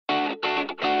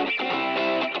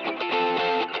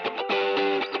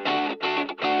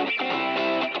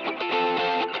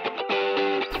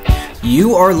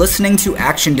You are listening to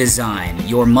Action Design,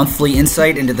 your monthly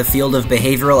insight into the field of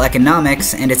behavioral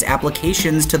economics and its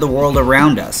applications to the world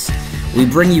around us. We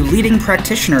bring you leading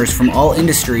practitioners from all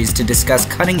industries to discuss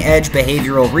cutting-edge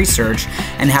behavioral research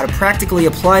and how to practically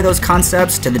apply those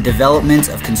concepts to the development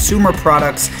of consumer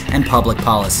products and public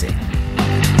policy.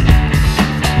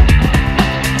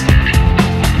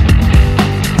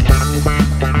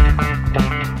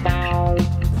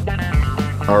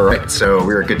 All right, so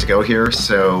we're good to go here.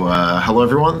 So hello,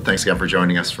 everyone. Thanks again for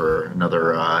joining us for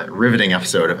another riveting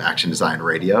episode of Action Design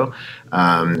Radio.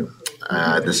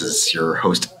 This is your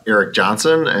host, Eric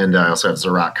Johnson, and I also have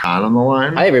Zarak Khan on the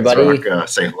line. Hi, everybody. Zarak,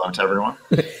 say hello to everyone.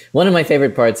 One of my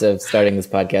favorite parts of starting this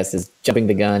podcast is jumping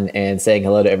the gun and saying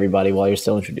hello to everybody while you're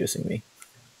still introducing me.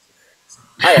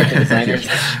 Hi, Action Designers.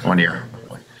 one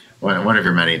of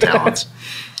your many talents.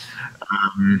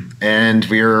 And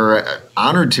we're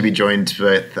honored to be joined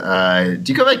with, do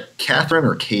you go by Catherine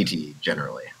or Katy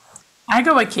generally? I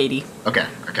go by Katy. Okay.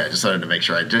 Just wanted to make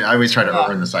sure. I always try to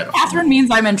earn the side. Catherine means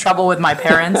I'm in trouble with my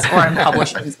parents or I'm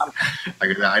publishing something.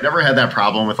 I never had that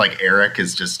problem with Eric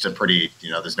is just a pretty,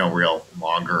 there's no real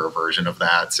longer version of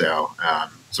that. So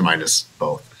mine is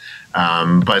both.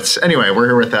 But anyway, we're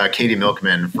here with Katy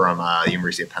Milkman from the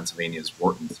University of Pennsylvania's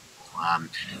Wharton School.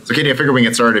 So Katy, I figure we can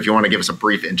get started if you want to give us a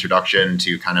brief introduction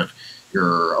to kind of a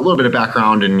little bit of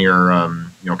background and your,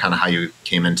 kind of how you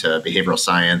came into behavioral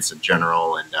science in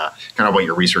general and kind of what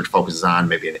your research focuses on,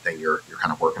 maybe anything you're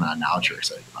kind of working on now that you're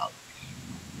excited about.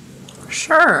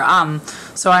 Sure.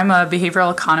 So I'm a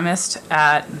behavioral economist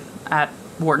at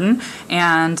Wharton,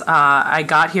 and I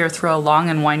got here through a long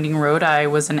and winding road. I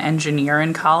was an engineer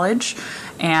in college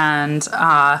and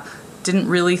didn't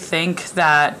really think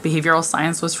that behavioral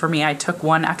science was for me. I took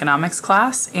one economics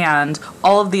class, and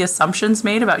all of the assumptions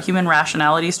made about human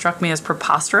rationality struck me as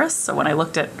preposterous. So when I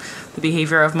looked at the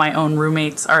behavior of my own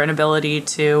roommates, our inability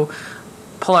to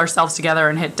pull ourselves together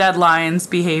and hit deadlines,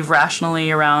 behave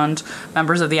rationally around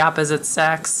members of the opposite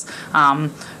sex,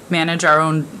 manage our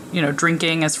own,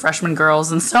 drinking as freshman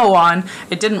girls and so on,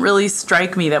 it didn't really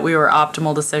strike me that we were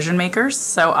optimal decision makers.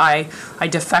 So I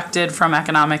defected from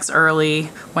economics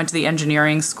early, went to the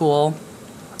engineering school,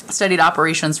 studied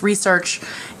operations research,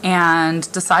 and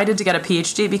decided to get a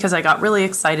PhD because I got really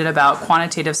excited about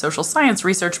quantitative social science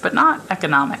research, but not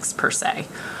economics per se.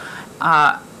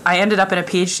 I ended up in a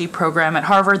PhD program at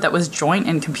Harvard that was joint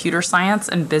in computer science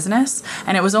and business,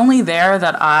 and it was only there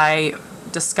that I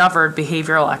discovered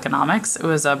behavioral economics. It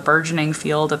was a burgeoning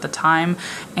field at the time,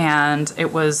 and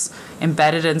it was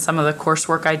embedded in some of the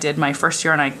coursework I did my first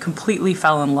year, and I completely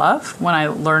fell in love when I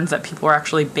learned that people were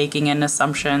actually baking in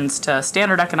assumptions to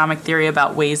standard economic theory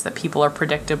about ways that people are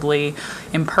predictably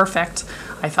imperfect.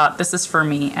 I thought, this is for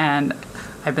me, and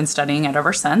I've been studying it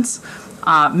ever since.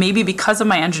 Maybe because of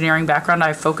my engineering background,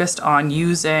 I focused on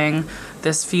using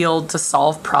this field to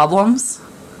solve problems.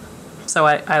 So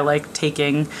I like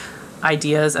taking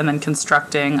ideas and then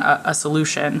constructing a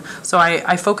solution. So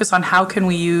I focus on how can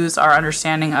we use our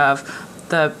understanding of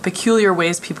the peculiar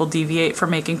ways people deviate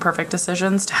from making perfect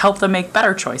decisions to help them make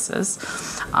better choices.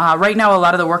 Right now, a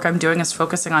lot of the work I'm doing is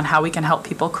focusing on how we can help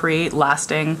people create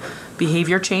lasting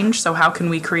behavior change. So how can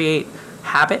we create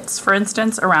habits, for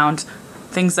instance, around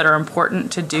things that are important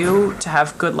to do to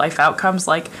have good life outcomes,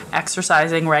 like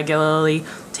exercising regularly,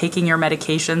 taking your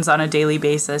medications on a daily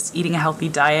basis, eating a healthy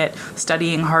diet,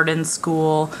 studying hard in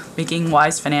school, making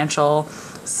wise financial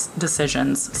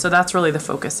decisions. So that's really the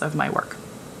focus of my work.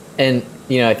 And,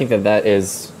 I think that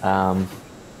is a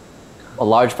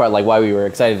large part, why we were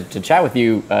excited to chat with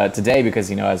you today,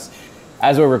 because,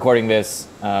 as we're recording this,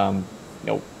 a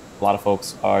lot of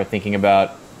folks are thinking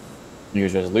about New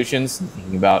Year's resolutions,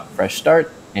 thinking about fresh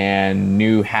start and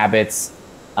new habits,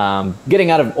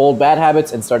 getting out of old bad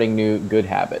habits and starting new good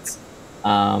habits.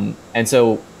 And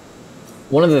so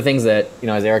one of the things that,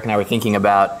 as Eric and I were thinking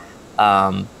about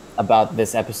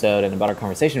this episode and about our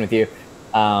conversation with you,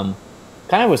 kind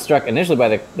of was struck initially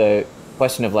by the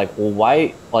question of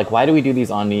why do we do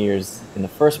these on New Year's in the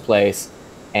first place?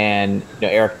 And,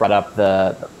 Eric brought up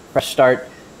the fresh start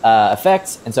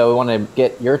effects. And so we want to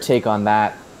get your take on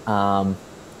that.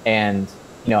 And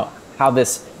how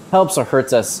this helps or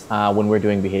hurts us when we're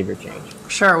doing behavior change.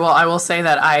 Sure. Well, I will say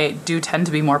that I do tend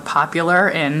to be more popular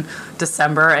in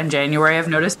December and January, I've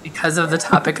noticed, because of the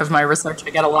topic of my research.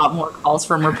 I get a lot more calls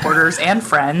from reporters and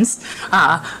friends.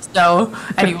 So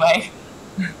anyway.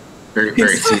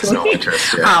 Very seasonal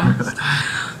interest. Yeah.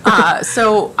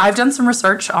 So I've done some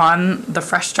research on the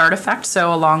fresh start effect.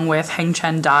 So along with Heng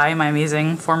Chen Dai, my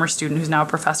amazing former student who's now a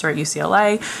professor at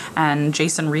UCLA, and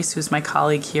Jason Reese, who's my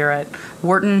colleague here at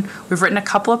Wharton, we've written a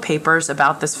couple of papers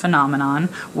about this phenomenon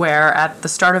where at the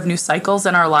start of new cycles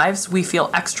in our lives, we feel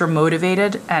extra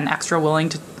motivated and extra willing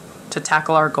to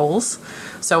tackle our goals.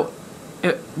 So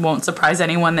it won't surprise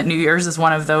anyone that New Year's is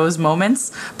one of those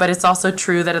moments, but it's also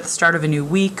true that at the start of a new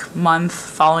week, month,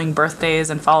 following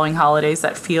birthdays and following holidays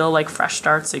that feel like fresh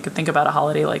starts, so you could think about a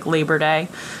holiday like Labor Day,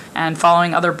 and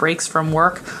following other breaks from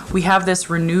work, we have this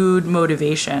renewed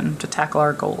motivation to tackle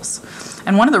our goals.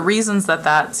 And one of the reasons that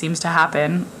that seems to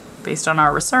happen, based on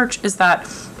our research, is that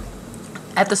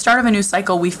at the start of a new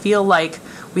cycle, we feel like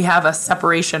we have a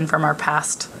separation from our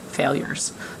past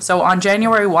failures. So on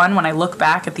January 1, when I look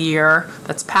back at the year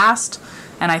that's passed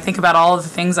and I think about all of the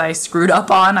things I screwed up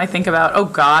on, I think about, oh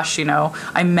gosh,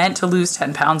 I meant to lose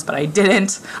 10 pounds, but I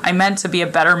didn't. I meant to be a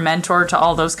better mentor to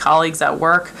all those colleagues at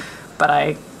work, but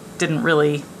I didn't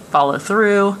really follow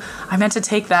through. I meant to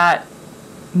take that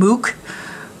MOOC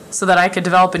so that I could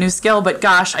develop a new skill, but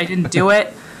gosh, I didn't do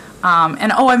it.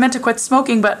 I meant to quit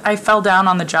smoking, but I fell down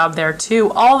on the job there too.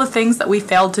 All the things that we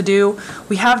failed to do,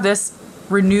 we have this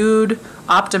renewed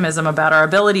optimism about our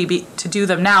ability to do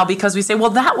them now because we say, well,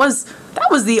 that was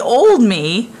the old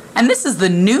me, and this is the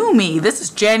new me. This is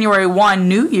January 1,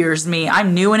 New Year's me.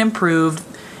 I'm new and improved,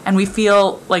 and we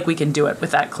feel like we can do it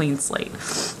with that clean slate.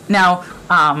 Now,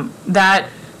 that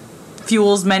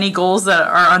fuels many goals that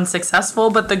are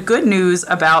unsuccessful, but the good news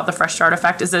about the fresh start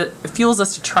effect is that it fuels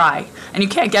us to try, and you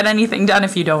can't get anything done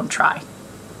if you don't try.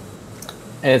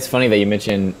 And it's funny that you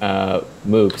mention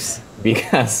MOOCs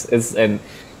because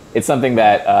it's something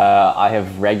that I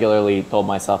have regularly told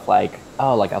myself, like,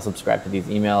 I'll subscribe to these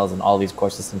emails and all these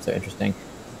course systems are interesting.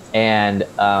 And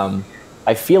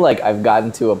I feel like I've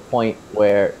gotten to a point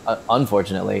where,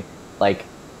 unfortunately, like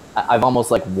I've almost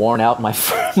like worn out my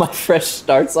fresh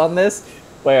starts on this,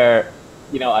 where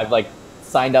I've like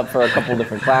signed up for a couple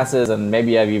different classes and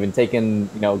maybe I've even taken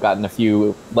gotten a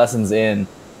few lessons in.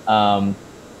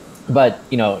 But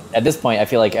at this point, I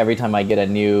feel like every time I get a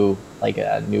new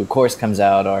course comes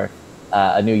out or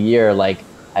a new year, like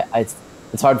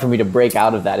it's hard for me to break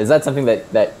out of that. Is that something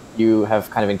that you have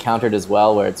kind of encountered as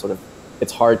well, where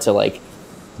it's hard to like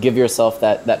give yourself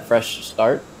that fresh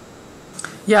start?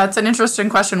 Yeah, it's an interesting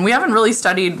question. We haven't really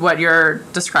studied what you're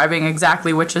describing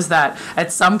exactly, which is that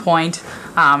at some point,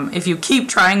 if you keep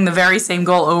trying the very same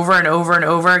goal over and over and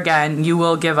over again, you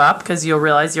will give up because you'll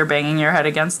realize you're banging your head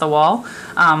against the wall.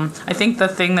 I think the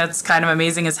thing that's kind of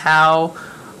amazing is how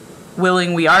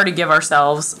willing we are to give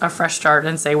ourselves a fresh start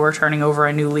and say we're turning over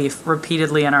a new leaf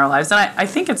repeatedly in our lives. And I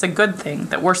think it's a good thing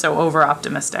that we're so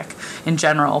over-optimistic in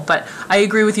general. But I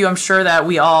agree with you. I'm sure that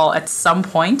we all at some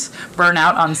point burn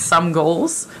out on some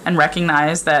goals and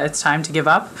recognize that it's time to give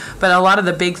up. But a lot of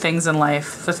the big things in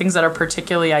life, the things that are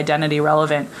particularly identity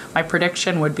relevant, my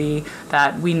prediction would be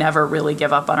that we never really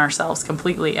give up on ourselves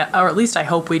completely, or at least I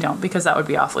hope we don't, because that would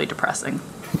be awfully depressing.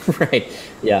 Right.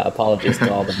 Yeah. Apologies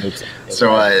to all the moods.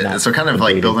 So kind of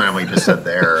like building on what you just said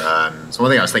there. So one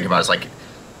thing I was thinking about is like,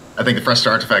 I think the fresh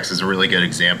start effects is a really good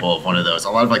example of one of those. A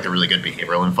lot of like the really good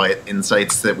behavioral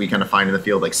insights that we kind of find in the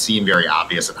field like seem very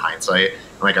obvious in hindsight.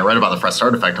 And like I read about the fresh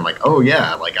start effect. I'm like, oh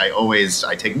yeah, like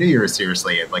I take New Year's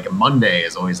seriously. And like a Monday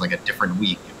is always like a different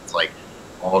week. It's like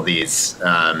all these,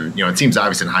 it seems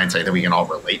obvious in hindsight that we can all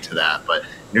relate to that. But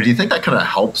do you think that kind of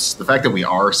helps the fact that we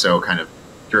are so kind of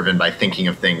driven by thinking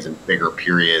of things in bigger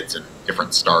periods and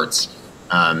different starts?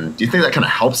 Do you think that kind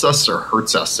of helps us or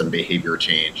hurts us in behavior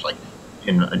change, like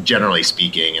in generally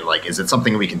speaking? And like, is it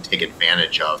something we can take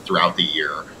advantage of throughout the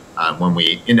year when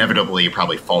we inevitably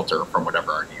probably falter from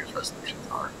whatever our New Year's resolutions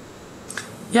are?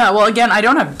 Yeah, well, again, I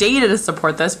don't have data to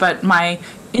support this, but my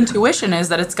intuition is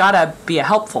that it's got to be a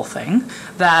helpful thing,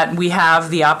 that we have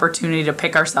the opportunity to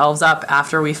pick ourselves up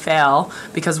after we fail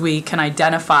because we can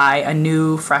identify a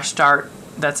new, fresh start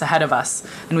that's ahead of us.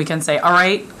 And we can say, all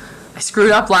right, I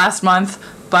screwed up last month,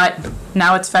 but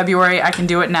now it's February, I can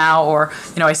do it now. Or,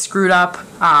 I screwed up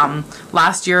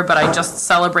last year, but I just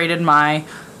celebrated my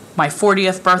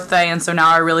 40th birthday, and so now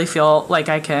I really feel like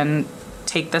I can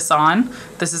take this on.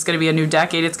 This is going to be a new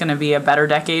decade. It's going to be a better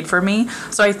decade for me.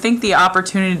 So I think the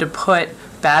opportunity to put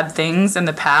bad things in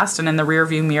the past and in the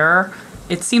rearview mirror,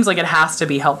 it seems like it has to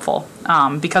be helpful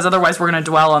because otherwise we're going to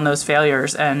dwell on those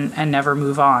failures and never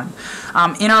move on.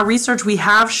 In our research, we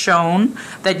have shown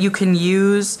that you can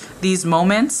use these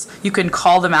moments, you can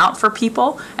call them out for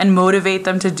people and motivate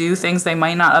them to do things they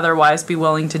might not otherwise be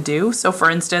willing to do. So for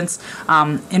instance,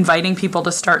 inviting people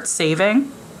to start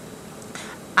saving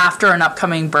after an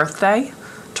upcoming birthday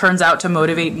turns out to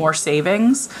motivate more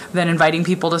savings than inviting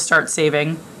people to start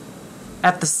saving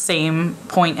at the same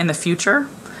point in the future,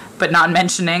 but not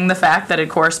mentioning the fact that it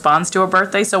corresponds to a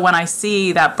birthday. So when I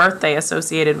see that birthday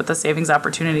associated with the savings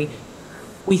opportunity,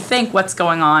 we think what's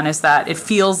going on is that it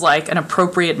feels like an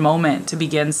appropriate moment to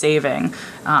begin saving.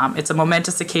 It's a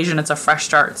momentous occasion. It's a fresh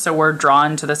start. So we're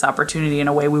drawn to this opportunity in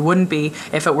a way we wouldn't be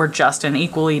if it were just an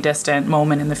equally distant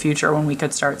moment in the future when we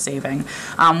could start saving.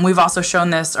 We've also shown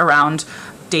this around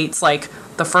dates like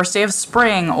the first day of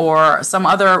spring or some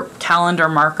other calendar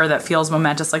marker that feels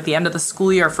momentous, like the end of the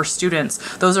school year for students.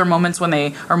 Those are moments when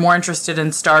they are more interested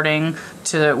in starting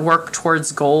to work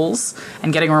towards goals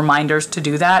and getting reminders to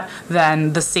do that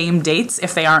than the same dates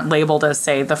if they aren't labeled as,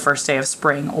 say, the first day of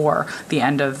spring or the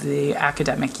end of the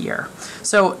academic year.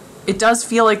 So it does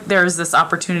feel like there's this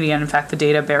opportunity, and in fact the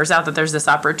data bears out that there's this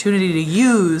opportunity to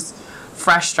use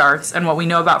fresh starts and what we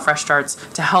know about fresh starts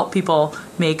to help people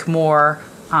make more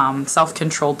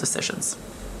self-controlled decisions.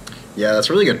 Yeah, that's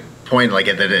a really good point. Like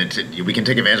we can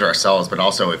take advantage of ourselves, but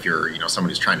also if you're someone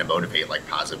who's trying to motivate like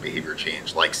positive behavior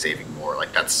change, like saving more,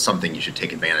 like that's something you should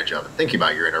take advantage of and thinking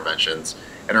about your interventions.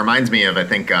 And it reminds me of I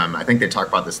think they talk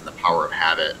about this in The Power of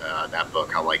Habit, that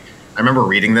book. How like I remember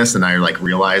reading this and I like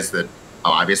realized that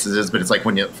how obvious it is, but it's like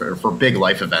when you for big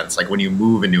life events, like when you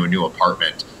move into a new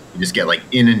apartment, you just get like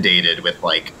inundated with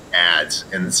like ads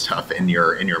and stuff in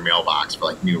your mailbox for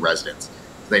like new residents.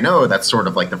 They know that's sort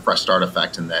of like the fresh start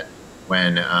effect, and that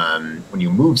when you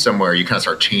move somewhere, you kind of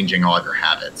start changing all of your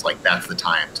habits. Like that's the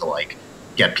time to like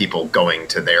get people going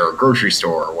to their grocery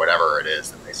store or whatever it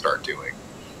is that they start doing.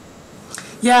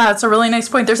 Yeah, it's a really nice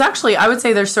point. There's actually, I would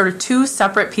say there's sort of two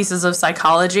separate pieces of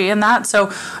psychology in that. So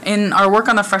in our work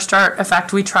on the fresh start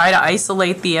effect, we try to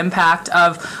isolate the impact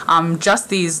of just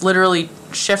these literally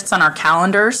shifts on our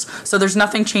calendars. So there's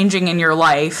nothing changing in your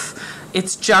life.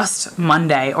 It's just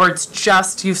Monday, or it's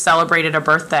just you've celebrated a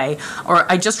birthday, or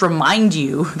I just remind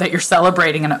you that you're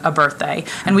celebrating a birthday.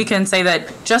 And we can say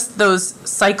that just those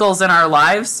cycles in our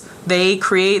lives, they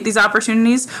create these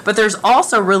opportunities. But there's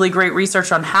also really great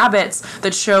research on habits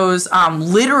that shows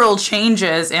literal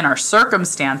changes in our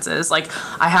circumstances. Like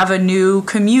I have a new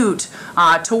commute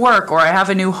to work, or I have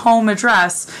a new home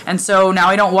address. And so now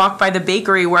I don't walk by the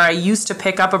bakery where I used to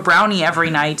pick up a brownie every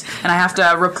night, and I have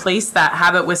to replace that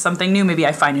habit with something new. Maybe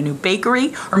I find a new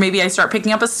bakery, or maybe I start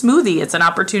picking up a smoothie. It's an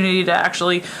opportunity to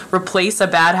actually replace a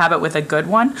bad habit with a good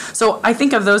one. So I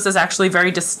think of those as actually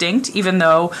very distinct, even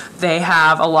though they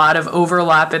have a lot of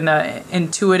overlap in the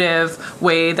intuitive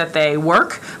way that they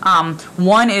work.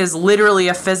 One is literally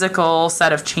a physical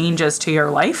set of changes to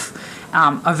your life.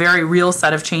 A very real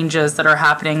set of changes that are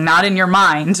happening not in your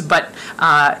mind, but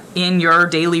in your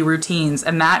daily routines.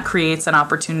 And that creates an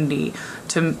opportunity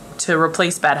to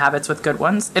replace bad habits with good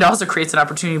ones. It also creates an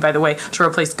opportunity, by the way, to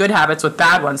replace good habits with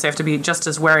bad ones. So you have to be just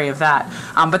as wary of that.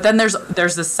 But then there's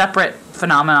this separate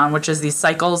phenomenon, which is these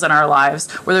cycles in our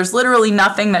lives, where there's literally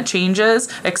nothing that changes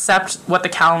except what the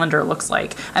calendar looks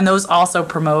like. And those also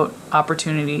promote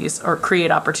opportunities or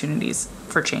create opportunities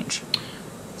for change.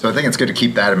 So I think it's good to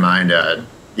keep that in mind,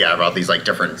 about these like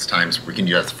different times we can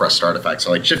do that fresh start effect.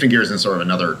 So like shifting gears in sort of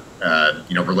another,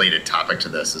 related topic to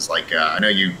this is like, I know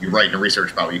you write in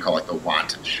research about what you call like the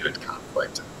want and should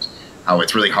conflict, and how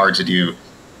it's really hard to do,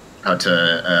 how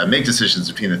to make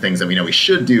decisions between the things that we know we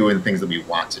should do and things that we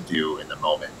want to do in the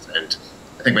moment. And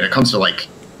I think when it comes to like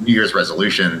New Year's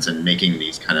resolutions and making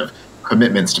these kind of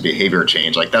commitments to behavior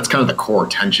change, like that's kind of the core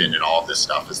tension in all of this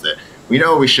stuff, is that we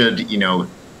know we should,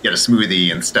 get a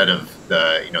smoothie instead of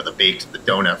the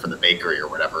donut from the bakery or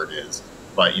whatever it is.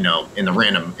 But in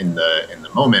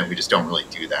the moment, we just don't really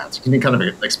do that. So can you kind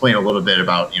of explain a little bit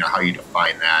about how you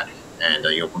define that, and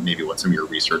maybe what some of your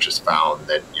research has found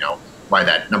that why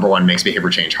that, number one, makes behavior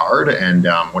change hard, and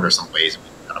what are some ways we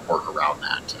can kind of work around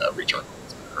that to reach our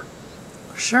goals better?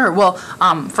 Sure. Well,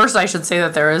 first I should say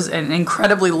that there is an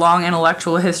incredibly long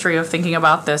intellectual history of thinking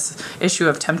about this issue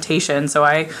of temptation. So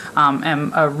I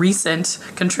am a recent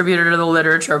contributor to the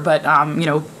literature, but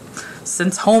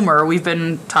since Homer, we've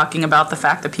been talking about the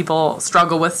fact that people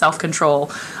struggle with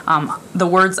self-control. The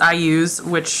words I use,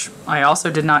 which I also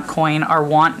did not coin, are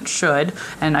want, should,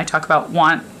 and I talk about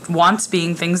wants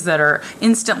being things that are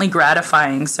instantly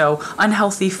gratifying. So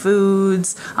unhealthy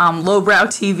foods, lowbrow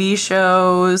TV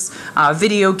shows,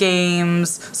 video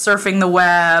games, surfing the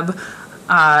web,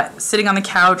 sitting on the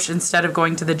couch instead of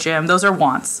going to the gym. Those are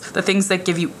wants, the things that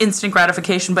give you instant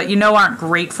gratification but you know aren't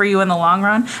great for you in the long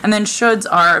run. And then shoulds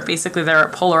are basically they're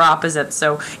polar opposites.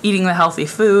 So eating the healthy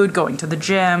food, going to the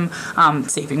gym,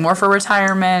 saving more for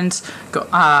retirement.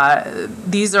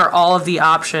 These are all of the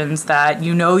options that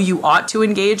you know you ought to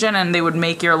engage in, and they would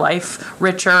make your life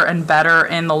richer and better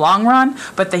in the long run,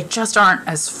 but they just aren't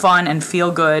as fun and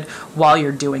feel good while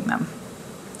you're doing them.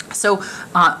 So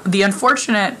the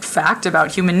unfortunate fact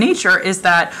about human nature is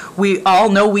that we all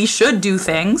know we should do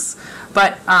things,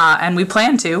 but and we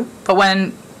plan to, but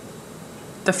when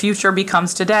the future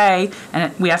becomes today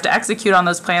and we have to execute on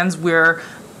those plans, we're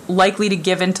likely to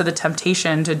give in to the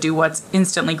temptation to do what's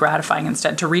instantly gratifying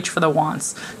instead, to reach for the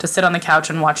wants, to sit on the couch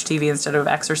and watch TV instead of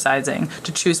exercising,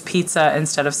 to choose pizza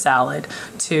instead of salad,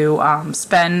 to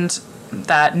spend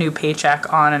that new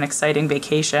paycheck on an exciting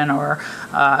vacation or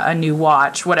a new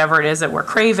watch, whatever it is that we're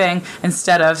craving,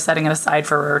 instead of setting it aside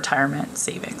for retirement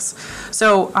savings.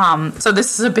 So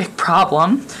this is a big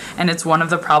problem, and it's one of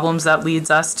the problems that leads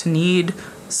us to need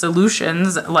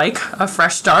solutions like a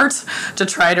fresh start to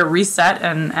try to reset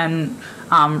and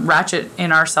ratchet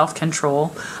in our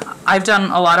self-control. I've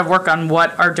done a lot of work on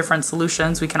what are different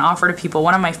solutions we can offer to people.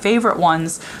 One of my favorite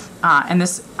ones, and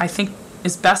this I think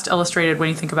is best illustrated when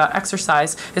you think about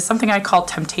exercise, is something I call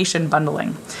temptation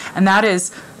bundling. And that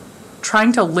is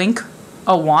trying to link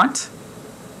a want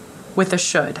with a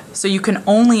should. So you can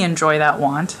only enjoy that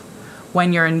want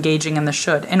when you're engaging in the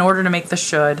should in order to make the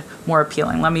should more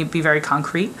appealing. Let me be very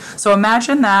concrete. So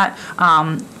imagine that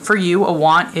for you, a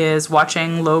want is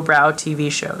watching lowbrow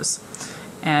TV shows.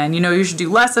 And you know you should do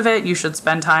less of it. You should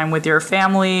spend time with your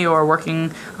family or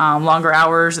working longer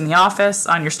hours in the office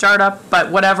on your startup. But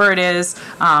whatever it is,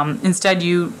 instead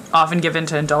you often give in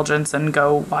to indulgence and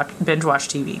go binge watch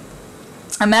TV.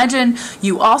 Imagine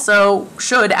you also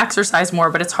should exercise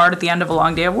more, but it's hard at the end of a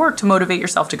long day of work to motivate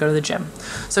yourself to go to the gym.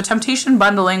 So temptation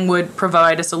bundling would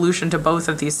provide a solution to both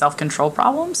of these self-control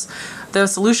problems. The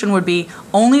solution would be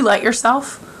only let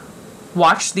yourself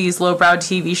watch these lowbrow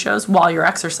TV shows while you're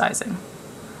exercising.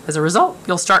 As a result,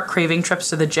 you'll start craving trips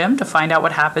to the gym to find out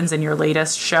what happens in your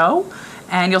latest show,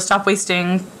 and you'll stop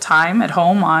wasting time at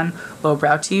home on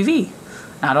lowbrow TV.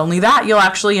 Not only that, you'll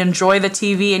actually enjoy the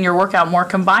TV and your workout more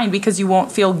combined because you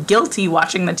won't feel guilty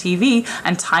watching the TV,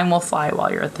 and time will fly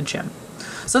while you're at the gym.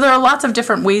 So there are lots of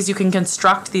different ways you can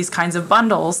construct these kinds of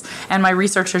bundles, and my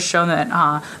research has shown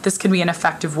that this can be an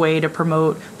effective way to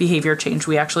promote behavior change.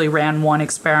 We actually ran one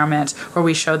experiment where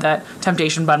we showed that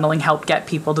temptation bundling helped get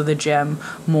people to the gym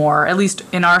more. At least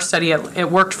in our study,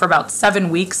 it worked for about 7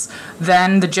 weeks.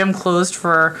 Then the gym closed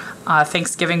for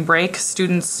Thanksgiving break.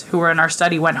 Students who were in our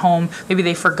study went home. Maybe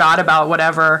they forgot about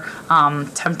whatever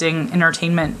tempting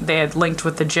entertainment they had linked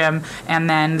with the gym, and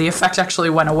then the effect actually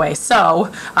went away.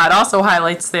 So it also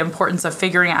highlights the importance of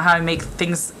figuring out how to make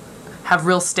things have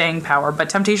real staying power. But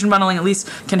temptation bundling at least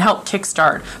can help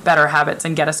kickstart better habits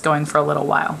and get us going for a little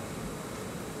while.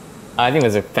 I think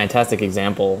that's a fantastic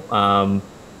example,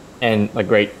 and a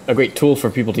great tool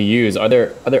for people to use. Are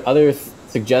there other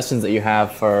suggestions that you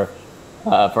have for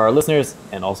our listeners,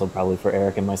 and also probably for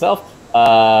Erik and myself,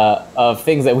 of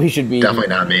things that we should be... Definitely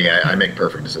not me. I make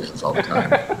perfect decisions all the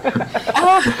time.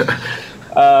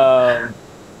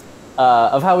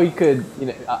 Of how we could,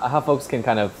 how folks can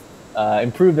kind of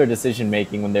improve their decision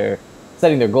making when they're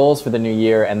setting their goals for the new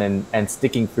year, and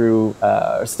sticking to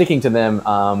them,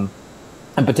 and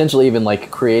potentially even like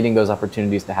creating those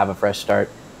opportunities to have a fresh start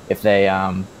if they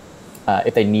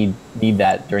need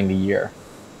that during the year.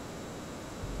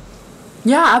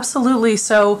 Yeah, absolutely.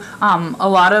 So a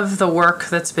lot of the work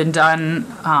that's been done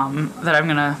that I'm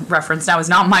going to reference now is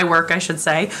not my work, I should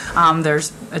say.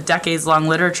 There's a decades-long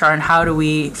literature on how do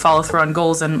we follow through on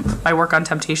goals, and my work on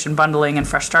temptation bundling and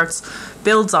fresh starts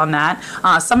builds on that.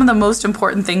 Some of the most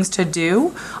important things to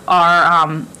do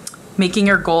are making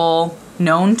your goal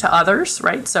known to others,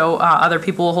 right? So other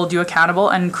people will hold you accountable,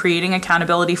 and creating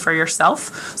accountability for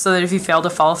yourself so that if you fail to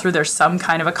follow through, there's some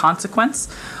kind of a consequence.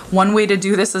 One way to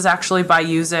do this is actually by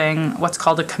using what's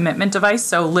called a commitment device.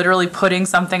 So literally putting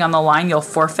something on the line you'll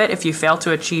forfeit if you fail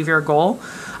to achieve your goal.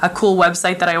 A cool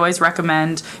website that I always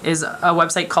recommend is a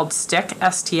website called Stick,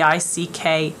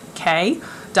 STICKK.com.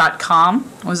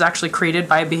 It was actually created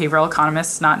by a behavioral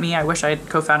economist, not me. I wish I had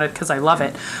co-founded because I love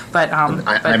it. But I'm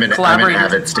an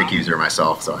avid Stick user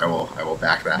myself, so I will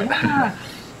back that. Yeah.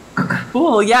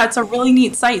 Cool. Yeah, it's a really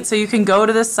neat site. So you can go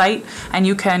to this site and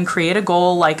you can create a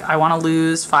goal like I want to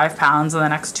lose 5 pounds in the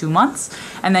next 2 months.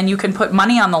 And then you can put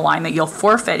money on the line that you'll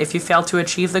forfeit if you fail to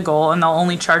achieve the goal, and they'll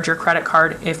only charge your credit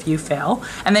card if you fail.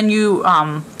 And then you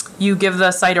you give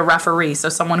the site a referee, so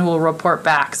someone who will report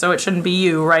back. So it shouldn't be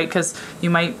you, right? Because you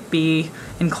might be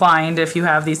inclined, if you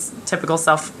have these typical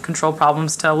self-control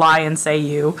problems, to lie and say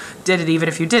you did it even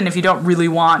if you didn't, if you don't really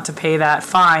want to pay that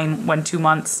fine when 2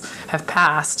 months have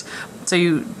passed.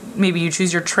 So maybe you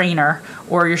choose your trainer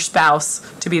or your spouse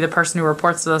to be the person who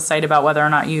reports to the site about whether or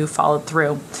not you followed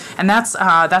through. And that's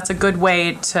a good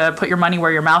way to put your money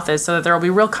where your mouth is, so that there will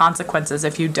be real consequences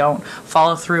if you don't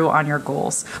follow through on your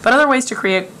goals. But other ways to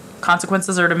create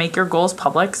consequences are to make your goals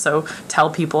public, so tell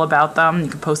people about them. You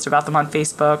can post about them on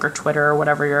Facebook or Twitter or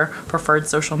whatever your preferred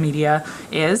social media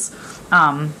is.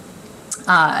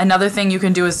 Another thing you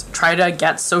can do is try to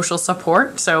get social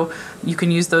support. So you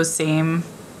can use those same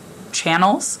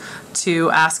channels to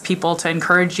ask people to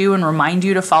encourage you and remind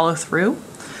you to follow through.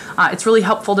 It's really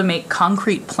helpful to make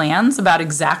concrete plans about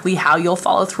exactly how you'll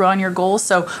follow through on your goals.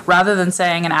 So rather than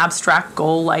saying an abstract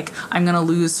goal like, I'm going to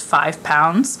lose 5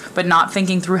 pounds, but not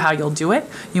thinking through how you'll do it,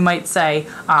 you might say,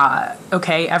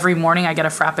 okay, every morning I get a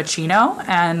Frappuccino,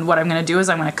 and what I'm going to do is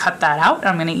I'm going to cut that out, and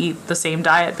I'm going to eat the same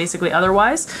diet basically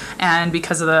otherwise. And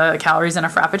because of the calories in a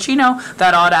Frappuccino,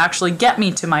 that ought to actually get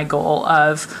me to my goal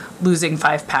of losing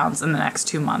 5 pounds in the next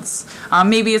 2 months.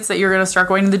 Maybe it's that you're going to start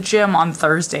going to the gym on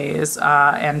Thursdays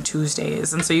and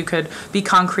Tuesdays, and so you could be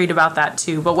concrete about that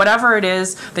too. But whatever it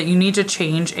is that you need to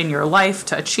change in your life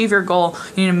to achieve your goal,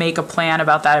 you need to make a plan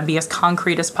about that and be as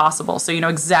concrete as possible, so you know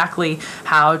exactly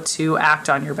how to act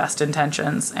on your best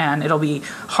intentions, and it'll be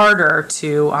harder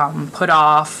to put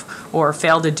off or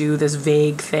fail to do this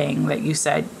vague thing that you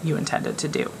said you intended to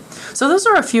do. So those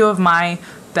are a few of my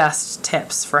best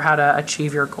tips for how to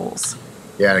achieve your goals.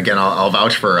 Yeah, and again, I'll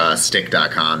vouch for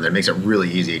stick.com. That makes it really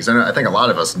easy, because I think a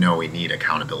lot of us know we need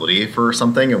accountability for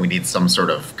something, and we need some sort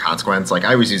of consequence. Like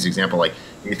I always use the example, like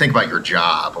when you think about your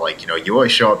job, like, you know, you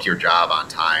always show up to your job on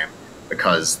time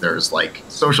because there's like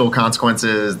social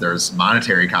consequences, there's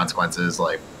monetary consequences,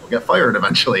 like you'll get fired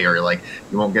eventually, or like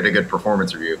you won't get a good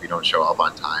performance review if you don't show up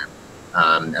on time.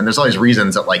 And there's all these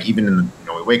reasons that, like, even in the, you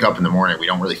know, we wake up in the morning, we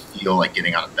don't really feel like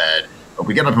getting out of bed, but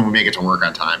we get up and we make it to work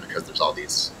on time because there's all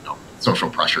these, you know,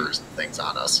 social pressures and things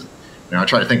on us. And, you know, I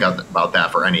try to think about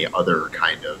that for any other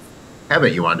kind of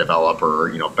habit you want to develop, or,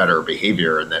 you know, better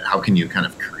behavior, and that how can you kind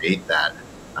of create that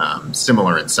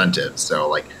similar incentives. So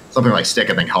like something like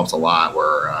Stick, I think, helps a lot,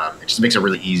 where it just makes it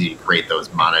really easy to create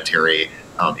those monetary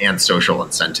and social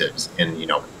incentives in, you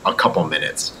know, a couple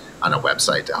minutes on a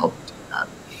website to help you do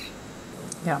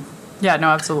that. Yeah, no,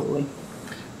 absolutely.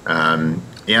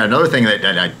 Yeah, another thing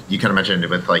that you kind of mentioned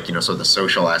with, like, you know, so the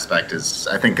social aspect is,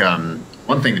 I think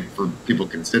one thing for people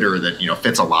to consider that, you know,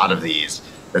 fits a lot of these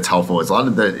that's helpful is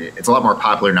it's a lot more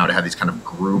popular now to have these kind of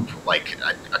group, like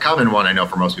a common one I know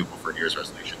for most people for New Year's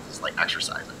resolutions is like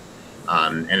exercising.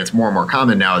 And it's more and more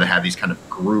common now to have these kind of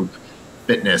group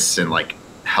fitness and like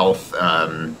health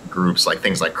groups, like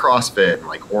things like CrossFit and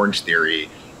like Orange Theory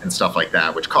and stuff like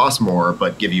that, which cost more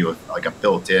but give you like a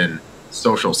built-in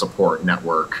social support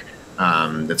network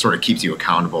that sort of keeps you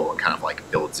accountable and kind of like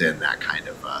builds in that kind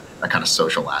of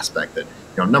social aspect that,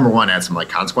 you know, number one, adds some like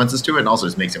consequences to it, and also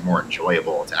just makes it more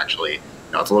enjoyable to actually, you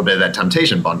know, it's a little bit of that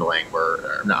temptation bundling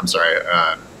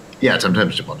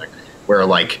temptation bundling, where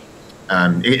like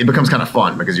it becomes kind of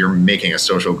fun because you're making a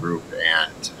social group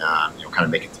and you know, kind of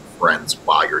making some friends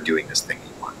while you're doing this thing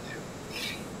you want to do.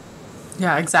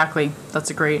 Yeah, exactly. That's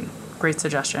a great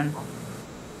suggestion.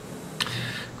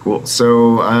 Cool.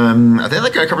 So I think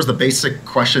that kind of covers the basic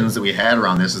questions that we had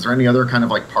around this. Is there any other kind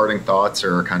of like parting thoughts,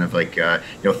 or kind of like, you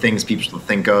know, things people should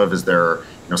think of as they're,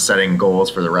 you know, setting goals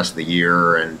for the rest of the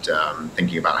year and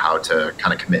thinking about how to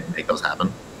kind of commit and make those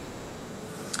happen?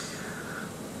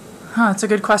 That's a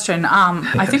good question.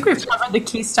 I think we've covered the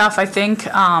key stuff. I think,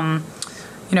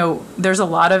 you know, there's a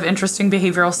lot of interesting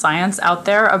behavioral science out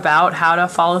there about how to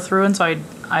follow through. And so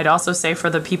I'd also say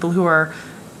for the people who are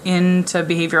into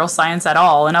behavioral science at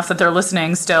all, enough that they're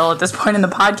listening still at this point in the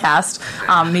podcast,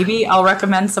 maybe I'll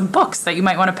recommend some books that you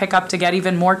might want to pick up to get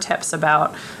even more tips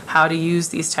about how to use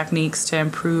these techniques to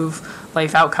improve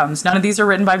life outcomes. None of these are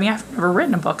written by me. I've never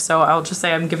written a book, so I'll just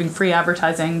say I'm giving free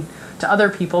advertising to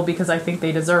other people because I think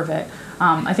they deserve it.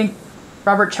 I think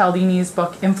Robert Cialdini's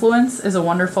book Influence is a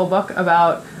wonderful book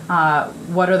about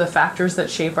what are the factors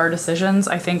that shape our decisions.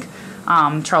 I think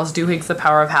Charles Duhigg's The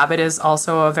Power of Habit is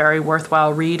also a very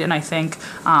worthwhile read, and I think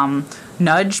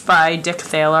Nudge by Dick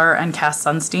Thaler and Cass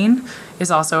Sunstein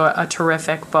is also a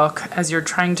terrific book as you're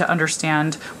trying to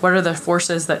understand what are the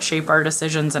forces that shape our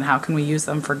decisions and how can we use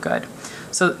them for good.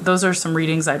 So those are some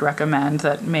readings I'd recommend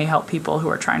that may help people who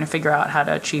are trying to figure out how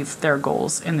to achieve their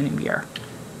goals in the new year.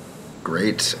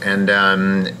 Great. And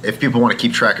if people want to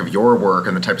keep track of your work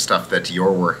and the type of stuff that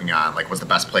you're working on, like what's the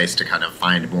best place to kind of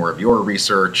find more of your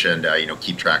research and,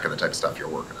 keep track of the type of stuff you're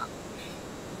working on?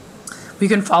 You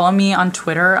can follow me on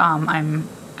Twitter. I'm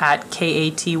at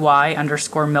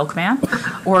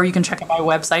KATY_Milkman. Or you can check out my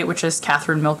website, which is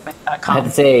catherinemilkman.com. I have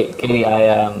to say, Katie,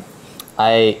 I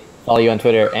follow you on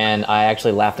Twitter, and I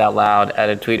actually laughed out loud at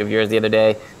a tweet of yours the other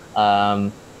day.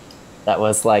 That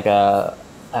was like a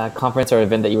conference or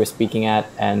event that you were speaking at,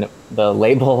 and the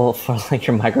label for like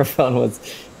your microphone was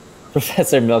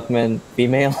Professor Milkman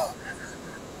female.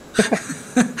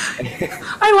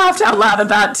 I laughed out loud at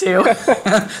that too.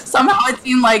 Somehow it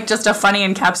seemed like just a funny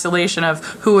encapsulation of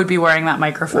who would be wearing that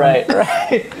microphone. Right.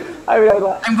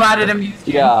 I'm glad it amused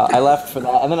you. Yeah, I laughed for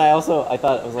that. And then I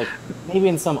thought, it was like, maybe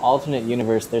in some alternate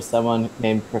universe there's someone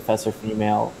named Professor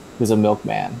Female who's a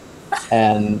milkman.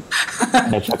 And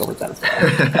I chuckled at that as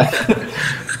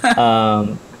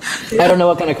well. I don't know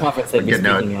what kind of conference they'd be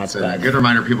speaking at. It's a good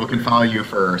reminder. People can follow you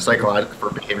for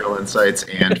behavioral insights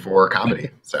and for comedy.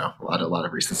 So a lot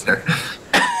of reasons there.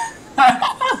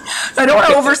 I don't want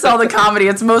to oversell the comedy.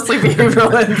 It's mostly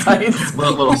behavioral insights. A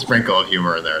little sprinkle of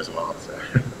humor in there as well. So.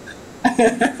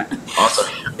 Awesome.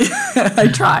 I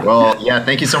try. Well, yeah,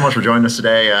 thank you so much for joining us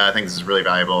today. I think this is really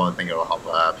valuable. I think it will help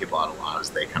people out a lot as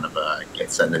they kind of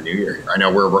get set in the new year here. I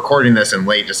know we're recording this in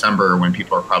late December when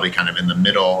people are probably kind of in the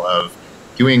middle of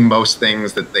doing most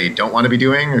things that they don't want to be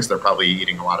doing, because they're probably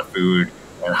eating a lot of food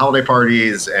at holiday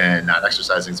parties and not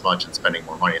exercising as much and spending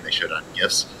more money than they should on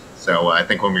gifts. So I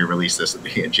think when we release this at the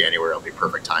beginning of January, it'll be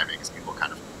perfect timing as people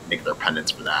kind of make their penance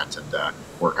for that and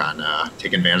work on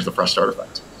taking advantage of the fresh start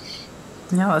effect.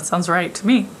 Yeah, that sounds right to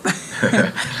me.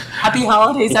 Happy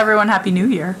holidays, everyone. Happy New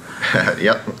Year.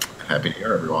 Yep. Happy New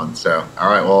Year, everyone. So, all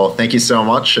right. Well, thank you so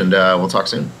much, and we'll talk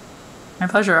soon. My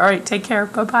pleasure. All right. Take care.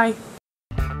 Bye-bye.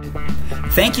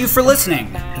 Thank you for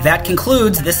listening. That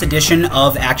concludes this edition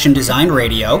of Action Design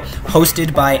Radio,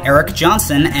 hosted by Erik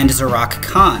Johnson and Zarak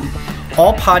Khan.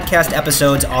 All podcast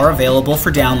episodes are available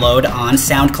for download on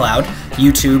SoundCloud,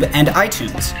 YouTube, and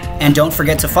iTunes. And don't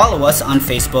forget to follow us on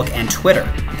Facebook and Twitter.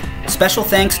 Special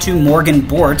thanks to Morgan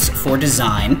Bortz for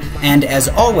design, and as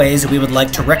always, we would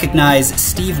like to recognize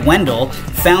Steve Wendell,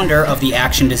 founder of the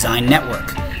Action Design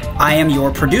Network. I am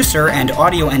your producer and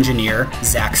audio engineer,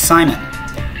 Zach Simon.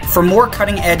 For more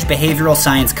cutting-edge behavioral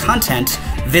science content,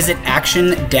 visit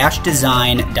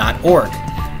action-design.org.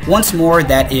 Once more,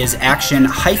 that is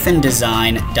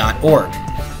action-design.org.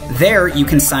 There, you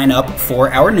can sign up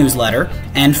for our newsletter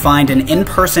and find an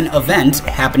in-person event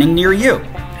happening near you.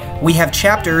 We have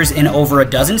chapters in over a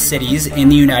dozen cities in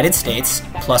the United States,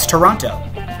 plus Toronto.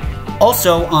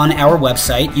 Also, on our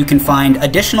website, you can find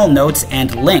additional notes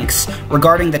and links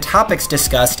regarding the topics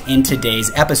discussed in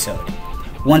today's episode.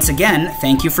 Once again,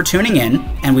 thank you for tuning in,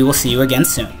 and we will see you again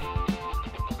soon.